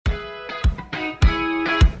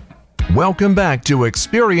Welcome back to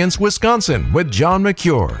Experience Wisconsin with John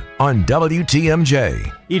McCure on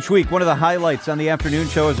WTMJ. Each week, one of the highlights on the afternoon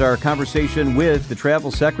show is our conversation with the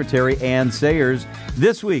Travel Secretary, Ann Sayers.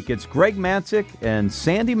 This week, it's Greg Matzek and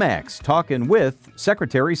Sandy Max talking with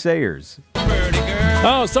Secretary Sayers.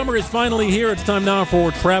 Oh, summer is finally here. It's time now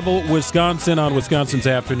for Travel Wisconsin on Wisconsin's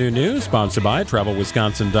Afternoon News, sponsored by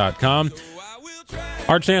TravelWisconsin.com.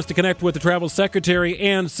 Our chance to connect with the Travel Secretary,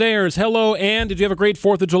 Ann Sayers. Hello, Ann. Did you have a great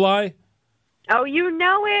 4th of July? Oh, you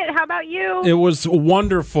know it. How about you? It was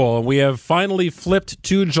wonderful. We have finally flipped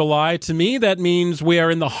to July. To me, that means we are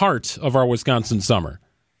in the heart of our Wisconsin summer.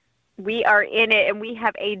 We are in it, and we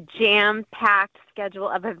have a jam-packed schedule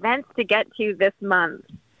of events to get to this month.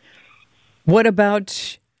 What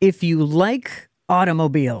about if you like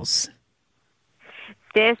automobiles?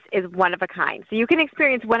 This is one of a kind. So you can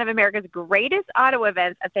experience one of America's greatest auto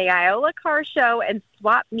events at the Iola Car Show and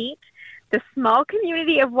Swap Meet. The small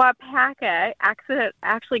community of Waupaca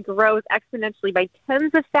actually grows exponentially by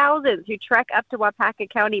tens of thousands who trek up to Waupaca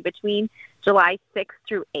County between July 6th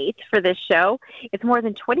through 8th for this show. It's more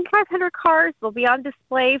than 2,500 cars. They'll be on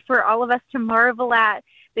display for all of us to marvel at.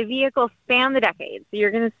 The vehicles span the decades. So you're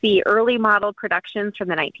going to see early model productions from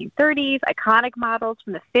the 1930s, iconic models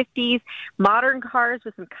from the 50s, modern cars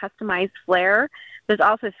with some customized flair. There's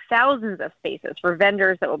also thousands of spaces for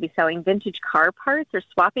vendors that will be selling vintage car parts or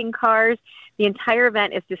swapping cars. The entire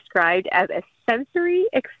event is described as a sensory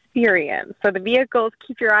experience. So the vehicles,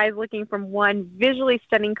 keep your eyes looking from one visually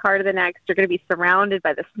stunning car to the next. You're going to be surrounded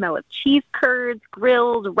by the smell of cheese curds,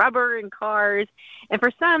 grills, rubber, and cars. And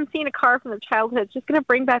for some, seeing a car from their childhood is just going to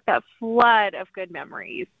bring back that flood of good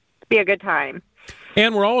memories. It'll be a good time.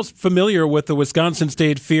 And we're all familiar with the Wisconsin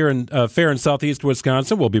State Fair in southeast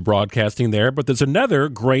Wisconsin. We'll be broadcasting there. But there's another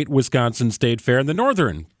great Wisconsin State Fair in the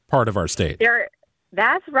northern part of our state.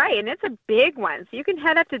 That's right, and it's a big one. So you can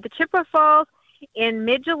head up to the Chippewa Falls in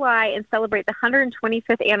mid-July and celebrate the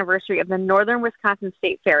 125th anniversary of the Northern Wisconsin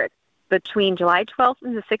State Fair. It's between July 12th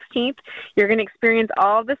and the 16th. You're going to experience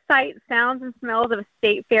all the sights, sounds, and smells of a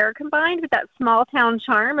state fair combined with that small-town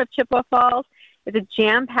charm of Chippewa Falls. It's a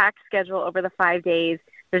jam-packed schedule over the 5 days.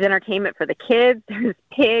 There's entertainment for the kids. There's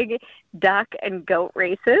pig, duck, and goat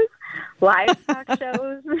races, livestock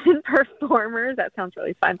shows, and performers. That sounds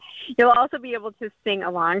really fun. You'll also be able to sing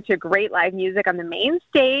along to great live music on the main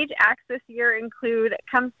stage. Acts this year include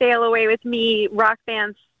Come Sail Away With Me, rock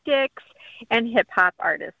band Styx, and hip-hop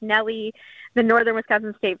artist Nelly. The Northern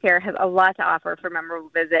Wisconsin State Fair has a lot to offer for a memorable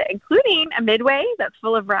visit, including a midway that's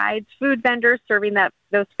full of rides, food vendors serving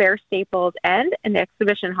those fair staples, and an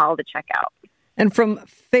exhibition hall to check out. And from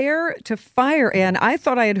fair to fire, Ann, I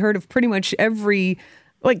thought I had heard of pretty much every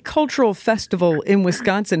cultural festival in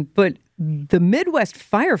Wisconsin, but the Midwest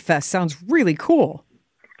Fire Fest sounds really cool.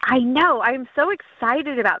 I know. I'm so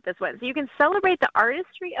excited about this one. So you can celebrate the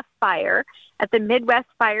artistry of fire at the Midwest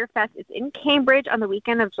Fire Fest. It's in Cambridge on the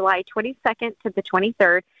weekend of July 22nd to the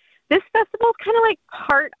 23rd. This festival is kind of like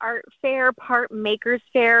part art fair, part makers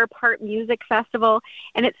fair, part music festival,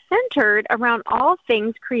 and it's centered around all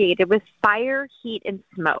things created with fire, heat, and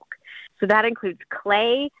smoke. So that includes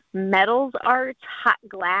clay, metals art, hot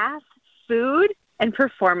glass, food, and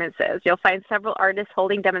performances. You'll find several artists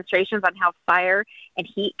holding demonstrations on how fire and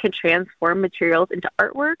heat can transform materials into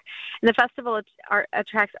artwork. And the festival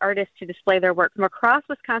attracts artists to display their work from across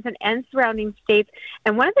Wisconsin and surrounding states.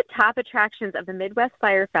 And one of the top attractions of the Midwest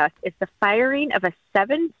Fire Fest is the firing of a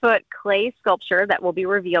 7-foot clay sculpture that will be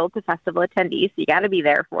revealed to festival attendees. So you got to be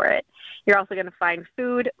there for it. You're also going to find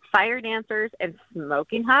food, fire dancers, and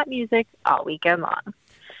smoking hot music all weekend long.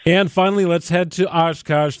 And finally, let's head to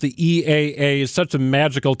Oshkosh. The EAA is such a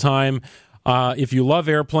magical time. If you love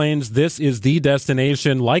airplanes, this is the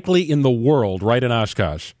destination likely in the world, right in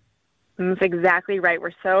Oshkosh. That's exactly right.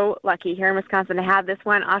 We're so lucky here in Wisconsin to have this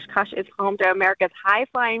one. Oshkosh is home to America's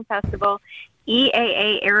high-flying festival,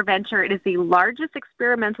 EAA AirVenture. It is the largest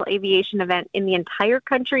experimental aviation event in the entire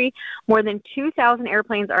country. More than 2,000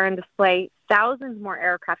 airplanes are on display. Thousands more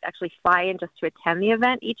aircraft actually fly in just to attend the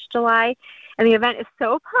event each July. And the event is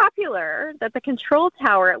so popular that the control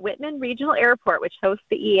tower at Whitman Regional Airport, which hosts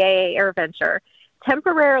the EAA AirVenture,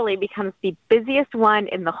 temporarily becomes the busiest one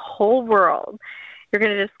in the whole world. You're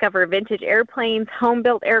going to discover vintage airplanes,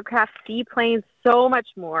 home-built aircraft, seaplanes, so much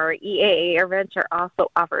more. EAA AirVenture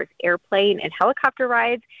also offers airplane and helicopter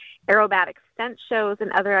rides, aerobatic stunt shows,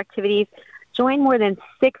 and other activities. Join more than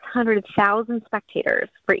 600,000 spectators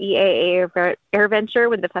for EAA AirVenture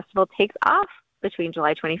when the festival takes off between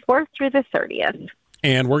July 24th through the 30th.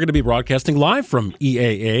 And we're going to be broadcasting live from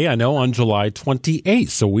EAA, I know, on July 28th.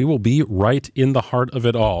 So we will be right in the heart of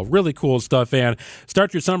it all. Really cool stuff. And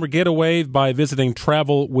start your summer getaway by visiting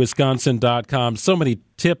TravelWisconsin.com. So many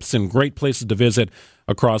tips and great places to visit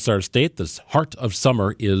across our state. This heart of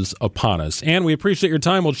summer is upon us. And we appreciate your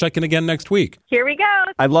time. We'll check in again next week. Here we go.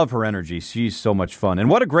 I love her energy. She's so much fun. And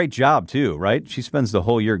what a great job, too, right? She spends the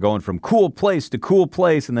whole year going from cool place to cool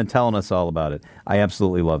place and then telling us all about it. I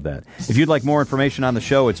absolutely love that. If you'd like more information on the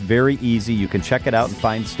show, it's very easy. You can check it out and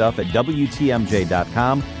find stuff at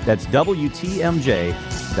WTMJ.com. That's WTMJ.com.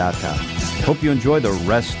 Hope you enjoy the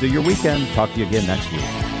rest of your weekend. Talk to you again next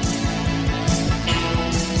week.